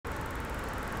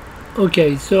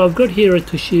Okay, so I've got here a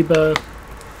Toshiba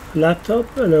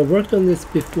laptop, and I worked on this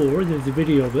before. There's a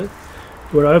video of it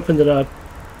where I opened it up.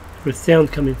 There was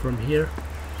sound coming from here.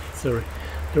 Sorry,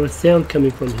 there was sound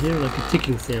coming from here, like a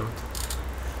ticking sound.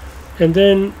 And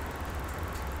then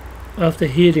after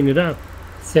heating it up,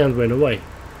 sound went away.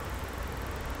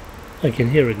 I can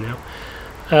hear it now.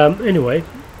 Anyway,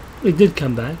 it did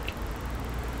come back,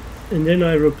 and then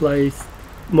I replaced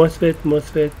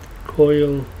MOSFET,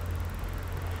 coil,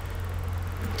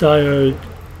 diode.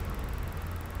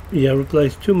 Yeah,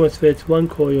 replaced 2 MOSFETs, 1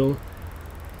 coil.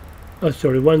 Oh,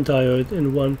 sorry, 1 diode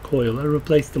and 1 coil. I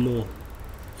replaced them all.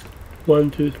 1,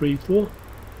 2, 3, 4.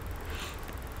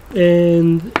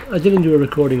 And I didn't do a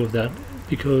recording of that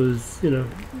because, you know,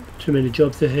 too many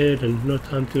jobs ahead and no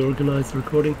time to organize the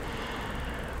recording.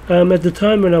 At the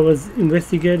time when I was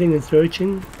investigating and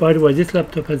searching, by the way, this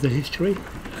laptop has a history.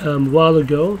 A while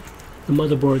ago, the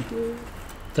motherboard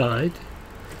died.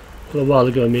 Well, a while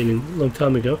ago, meaning a long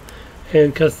time ago.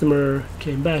 And customer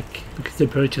came back because they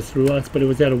purchased through us, but it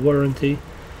was out of warranty.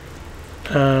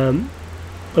 But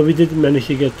we did manage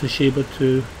to get Toshiba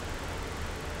to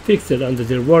fix it under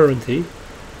their warranty,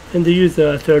 and they used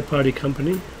a third-party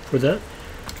company for that.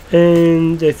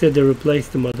 And they said they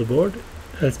replaced the motherboard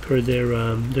as per their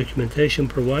documentation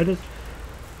provided.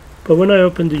 But when I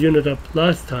opened the unit up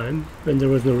last time, when there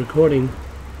was no recording,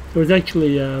 there was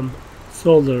actually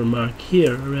solder mark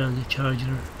here around the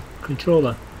charger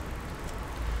controller.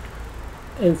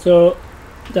 And so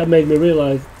that made me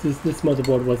realize this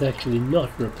motherboard was actually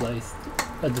not replaced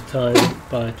at the time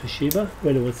by Toshiba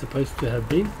when it was supposed to have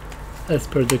been, as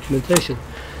per documentation.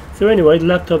 So anyway, the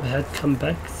laptop had come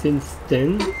back since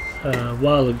then,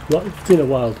 it's been a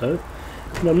while though,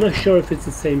 and I'm not sure if it's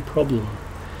the same problem,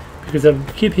 because I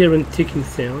keep hearing ticking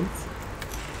sounds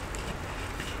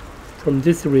from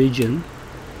this region,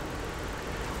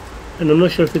 and I'm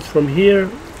not sure if it's from here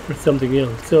or something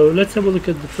else. So let's have a look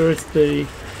at the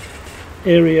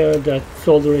area that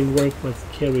soldering work was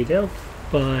carried out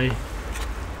by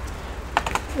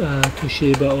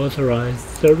Toshiba Authorised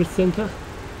Service Centre.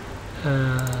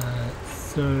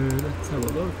 So let's have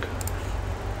a look.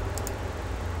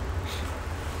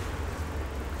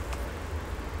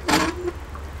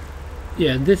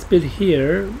 Yeah, this bit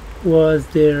here was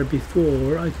there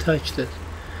before I touched it.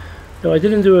 Now I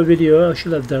didn't do a video, I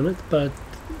should have done it, but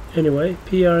anyway,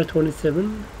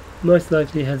 PR27 most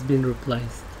likely has been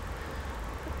replaced.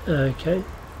 Okay,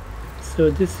 so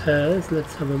this has,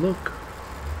 let's have a look.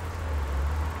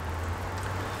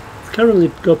 It's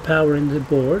currently got power in the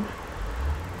board.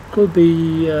 Could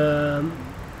be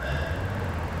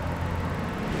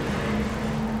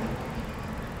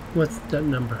what's that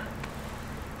number?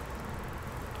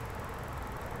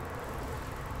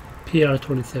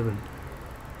 PR27.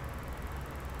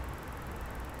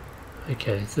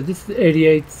 Okay, so this is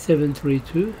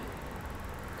 88732.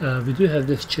 We do have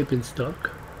this chip in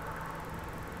stock,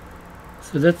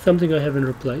 so that's something I haven't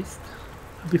replaced.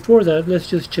 Before that, let's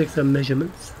just check some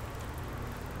measurements.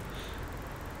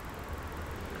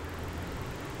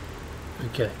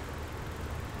 Okay,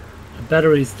 the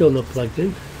battery is still not plugged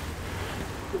in.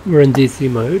 We're in DC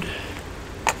mode.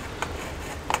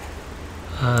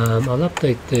 I'll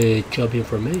update the job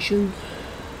information.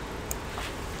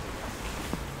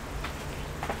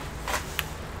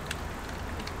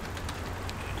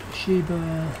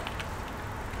 Toshiba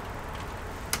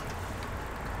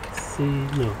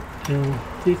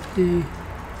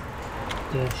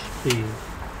L50-B.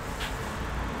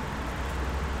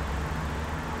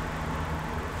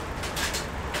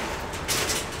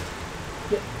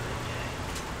 Yep.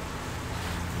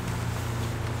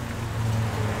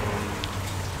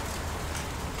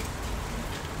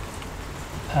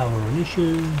 Power on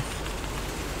issues.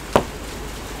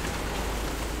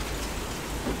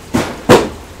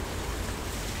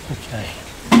 Okay.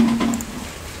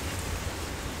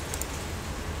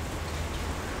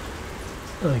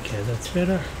 Okay, that's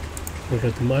better. We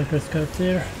got the microscope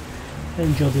there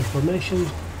and job information.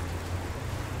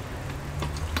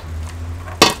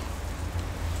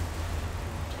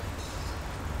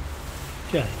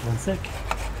 Okay, one sec.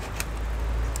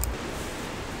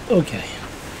 Okay.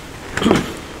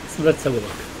 So let's have a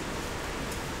look.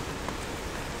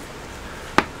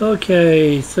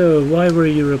 Okay, so why were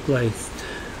you replaced?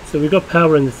 So we got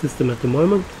power in the system at the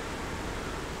moment.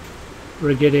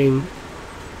 We're getting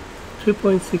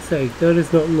 2.68. That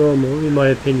is not normal in my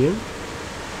opinion.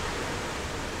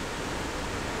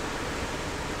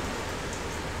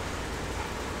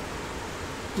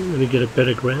 I'm going to get a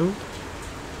better ground.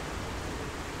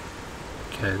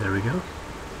 Okay, there we go.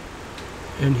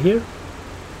 And here.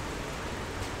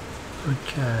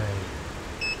 Okay.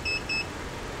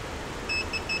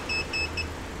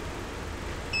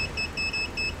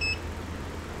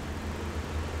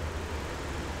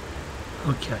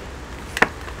 Okay,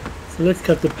 so let's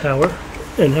cut the power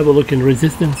and have a look in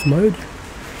resistance mode.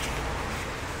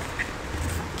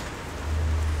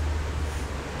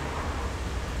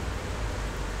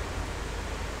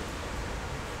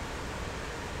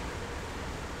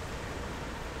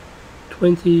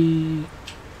 Twenty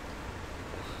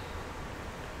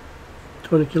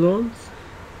kilo ohms.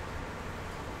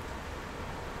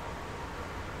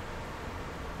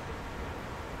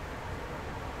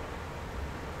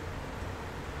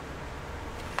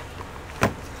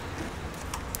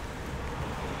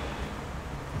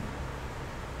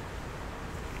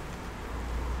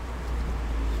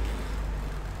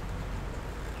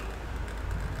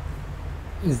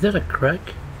 Is that a crack?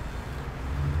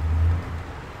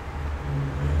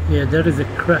 Yeah, there is a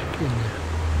crack in there.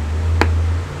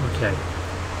 Okay.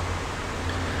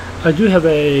 I do have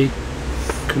a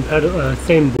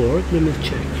same board. Let me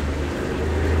check.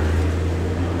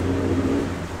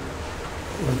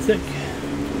 One sec.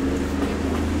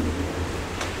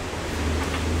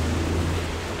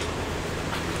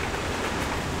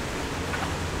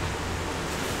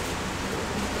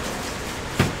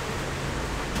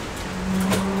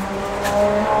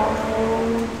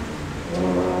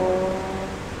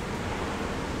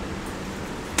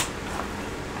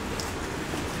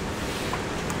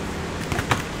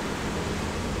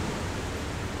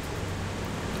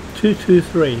 Two,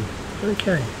 3.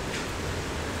 Okay.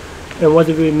 And what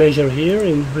do we measure here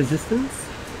in resistance?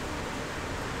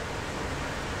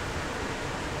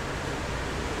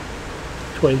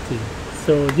 20.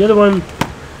 So the other one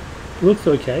looks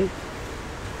okay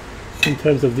in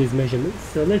terms of these measurements.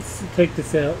 So let's take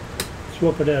this out,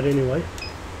 swap it out anyway.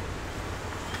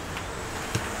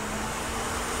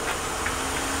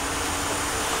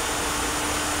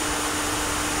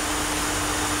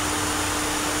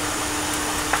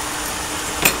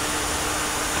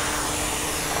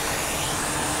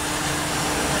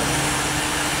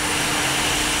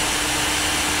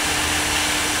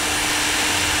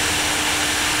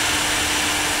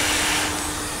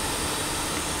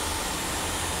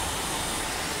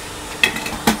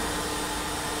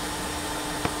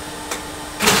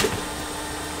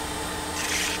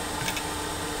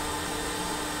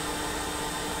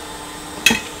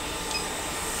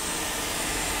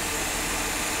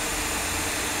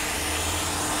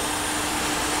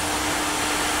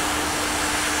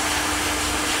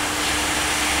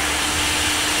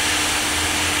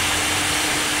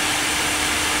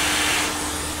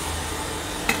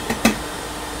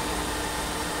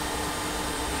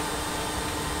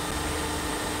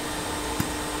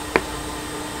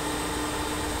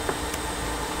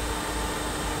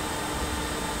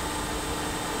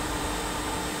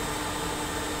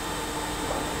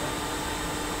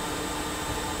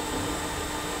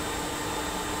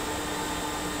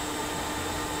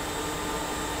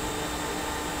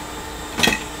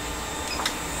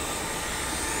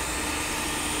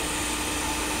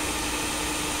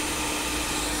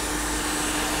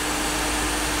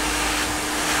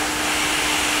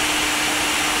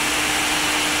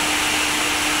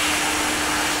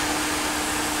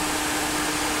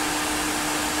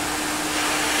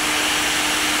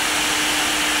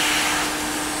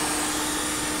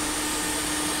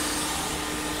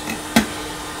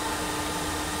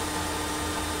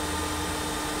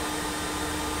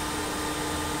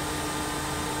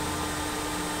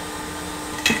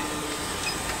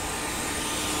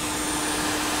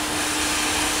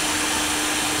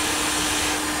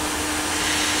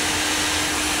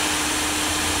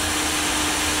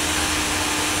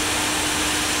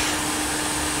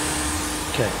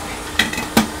 Okay.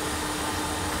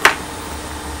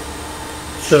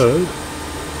 So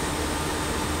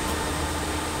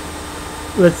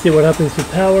let's see what happens to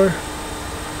power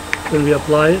when we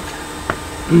apply it.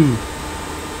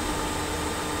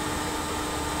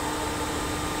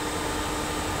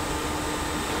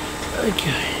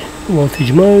 Okay,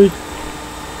 voltage mode,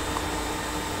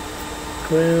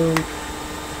 ground,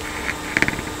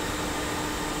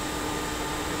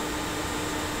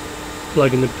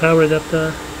 plug in the power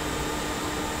adapter.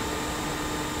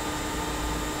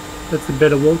 That's a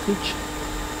better voltage.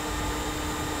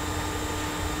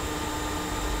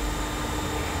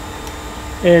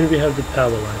 And we have the power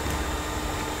line.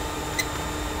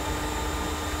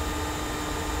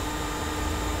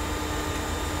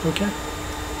 Okay.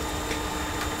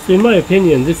 So in my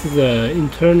opinion, this is a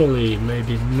internally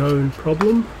maybe known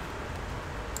problem.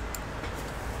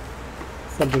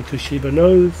 Something Toshiba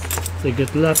knows. They get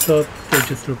the laptop, they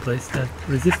just replace that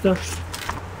resistor.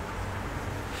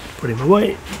 Put him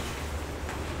away.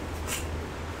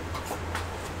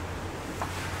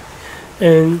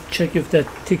 And check if that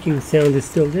ticking sound is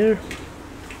still there.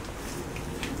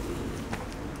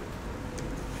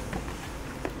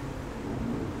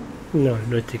 No,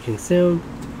 no ticking sound.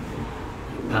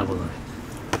 Power line.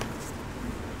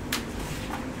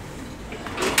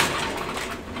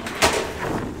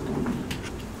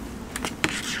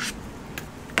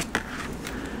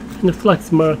 And the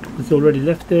flux mark was already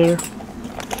left there,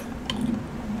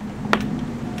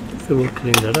 so we'll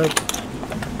clean that up.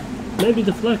 Maybe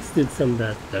the flux did some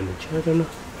bad damage, I don't know.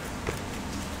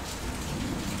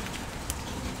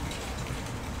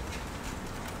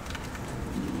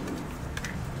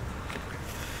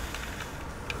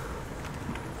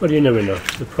 But you never know,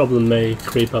 the problem may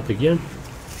creep up again.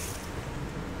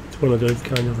 It's one of those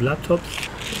kind of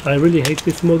laptops. I really hate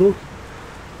this model.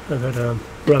 I've had a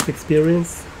rough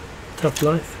experience, tough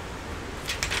life.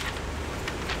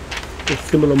 A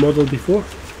similar model before.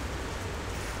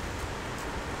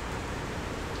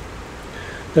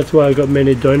 That's why I got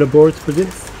many donor boards for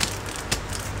this.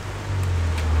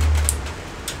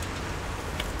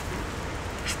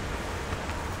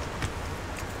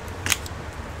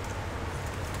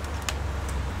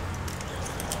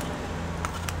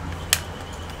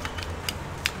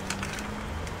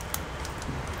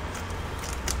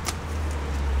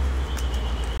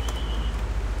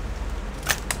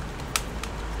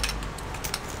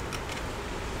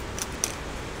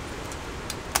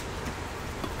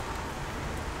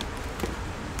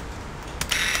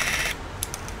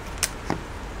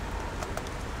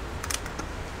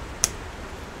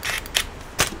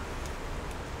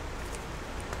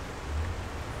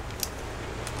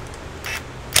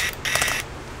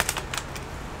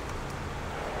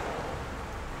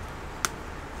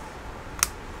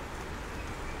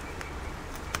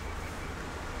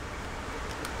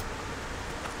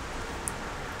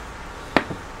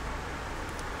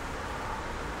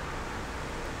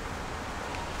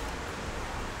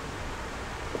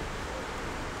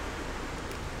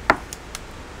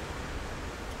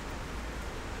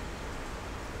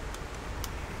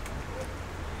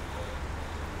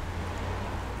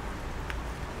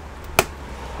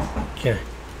 Okay.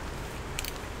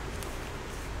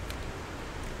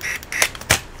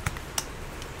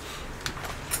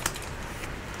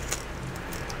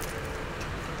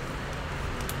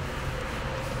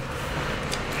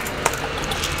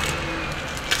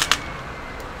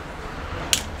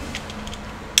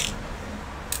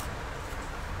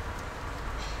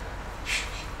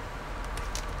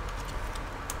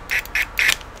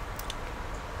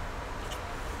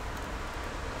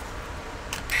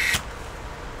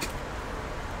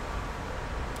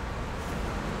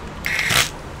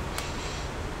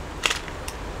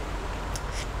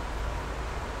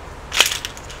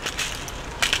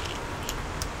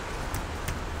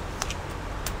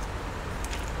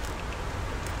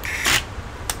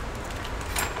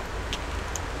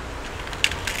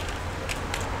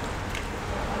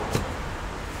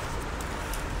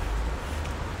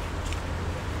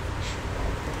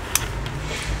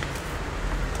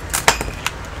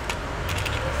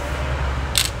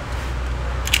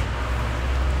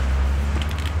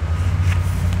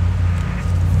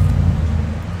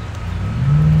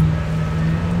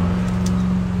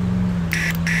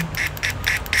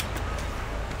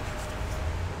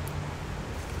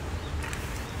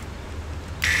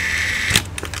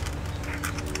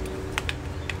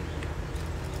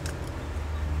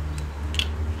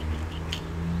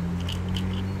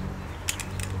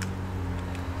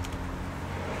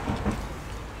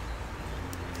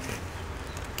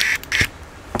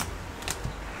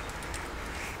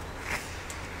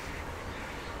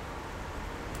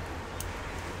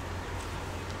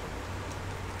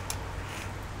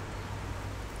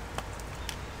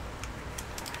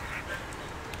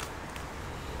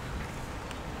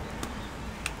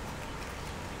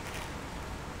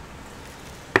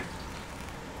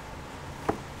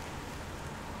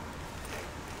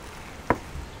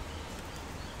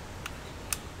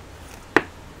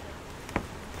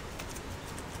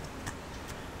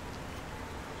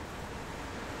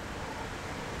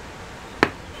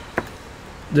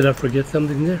 Did I forget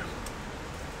something there?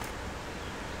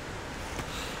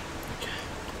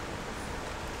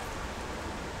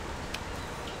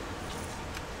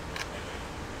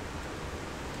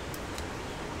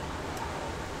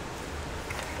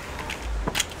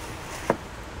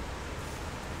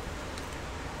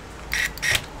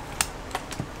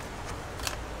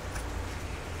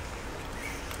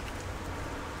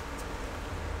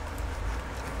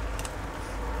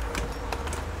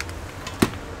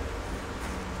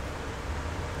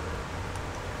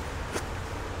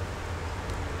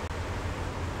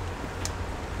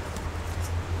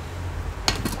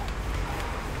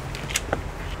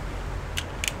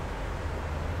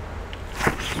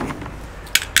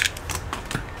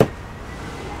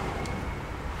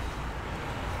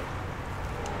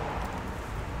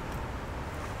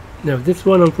 Now this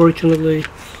one, unfortunately,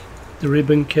 the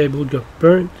ribbon cable got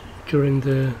burnt during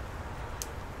the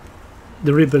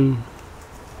ribbon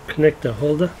connector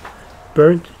holder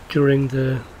burnt during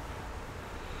the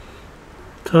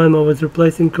time I was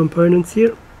replacing components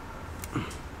here.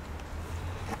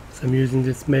 So I'm using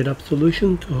this made up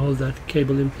solution to hold that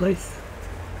cable in place.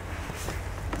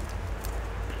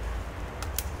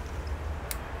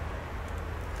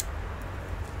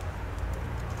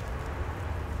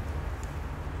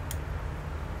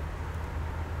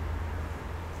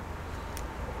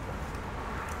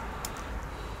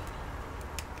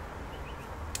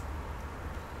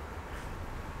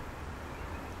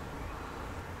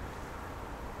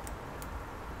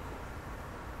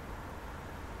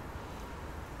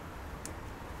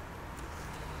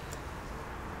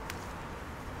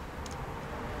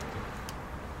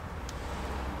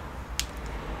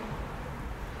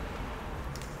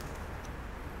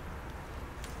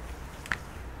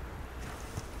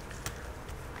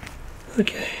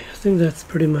 Okay, I think that's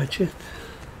pretty much it.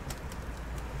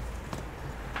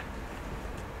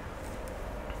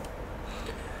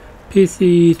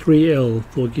 PC3L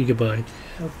 4GB.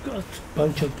 I've got a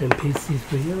bunch of them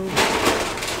PC3L.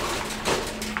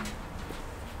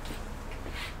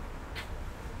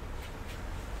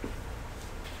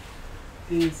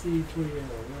 PC3L,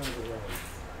 where are the ones?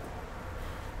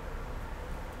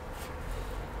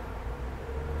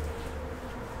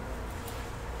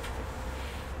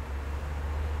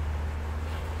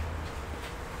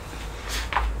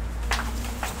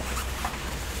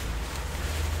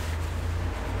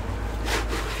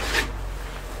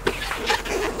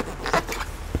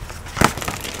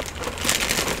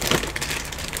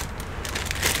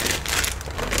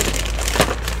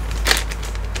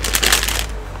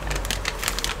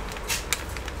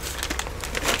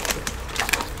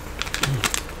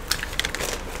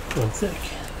 One sec.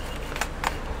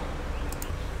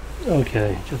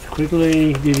 Okay, just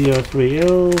quickly,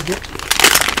 DDR3L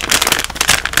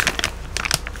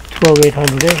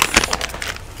 12800S.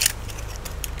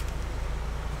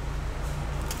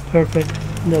 Perfect.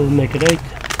 Now we'll make it 8.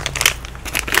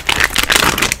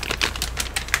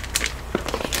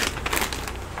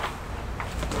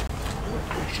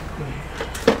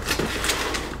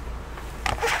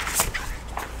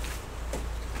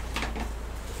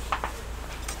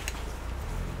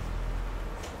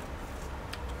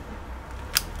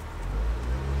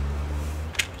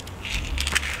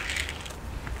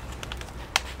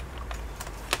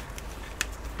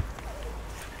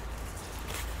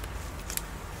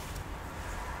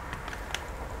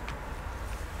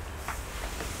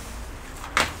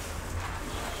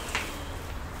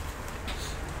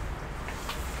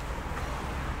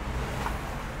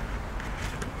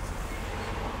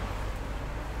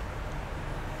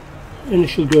 And it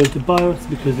should go into BIOS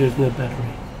because there's no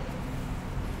battery.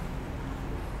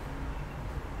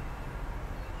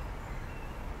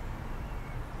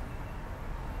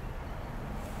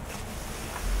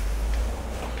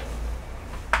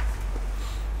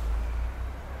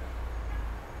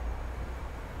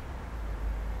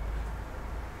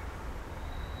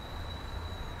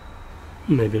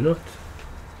 Maybe not.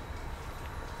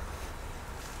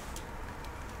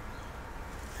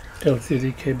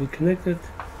 LCD cable connected.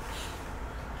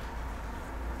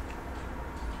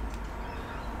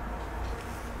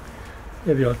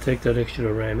 Maybe I'll take that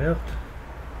extra RAM out.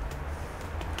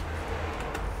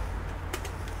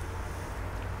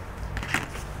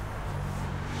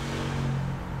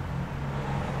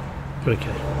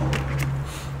 Okay.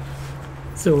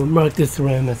 So we'll mark this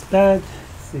RAM as bad.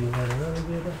 See you later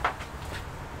alligator.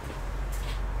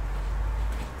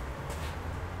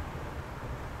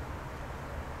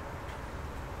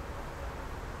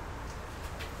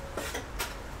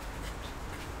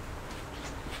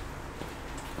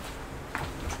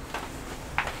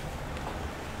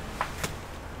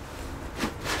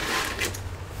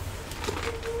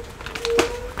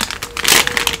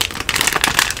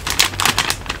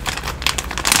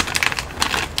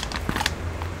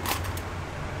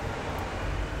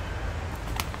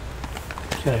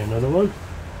 Okay, another one.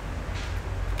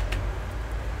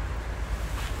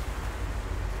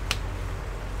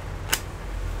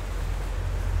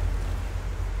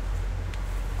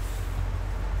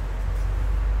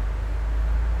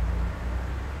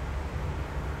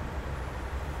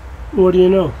 What do you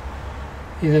know?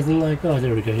 He doesn't like, oh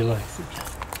there we go, he likes it.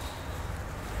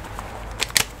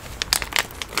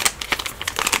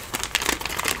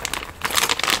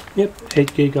 Yep,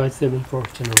 8 gig i7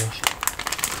 4th generation.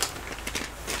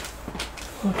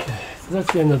 Okay, so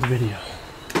that's the end of the video.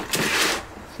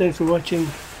 Thanks for watching.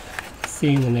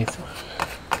 See you in the next one.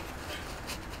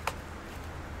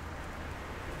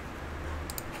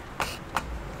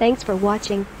 Thanks for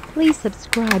watching. Please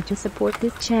subscribe to support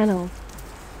this channel.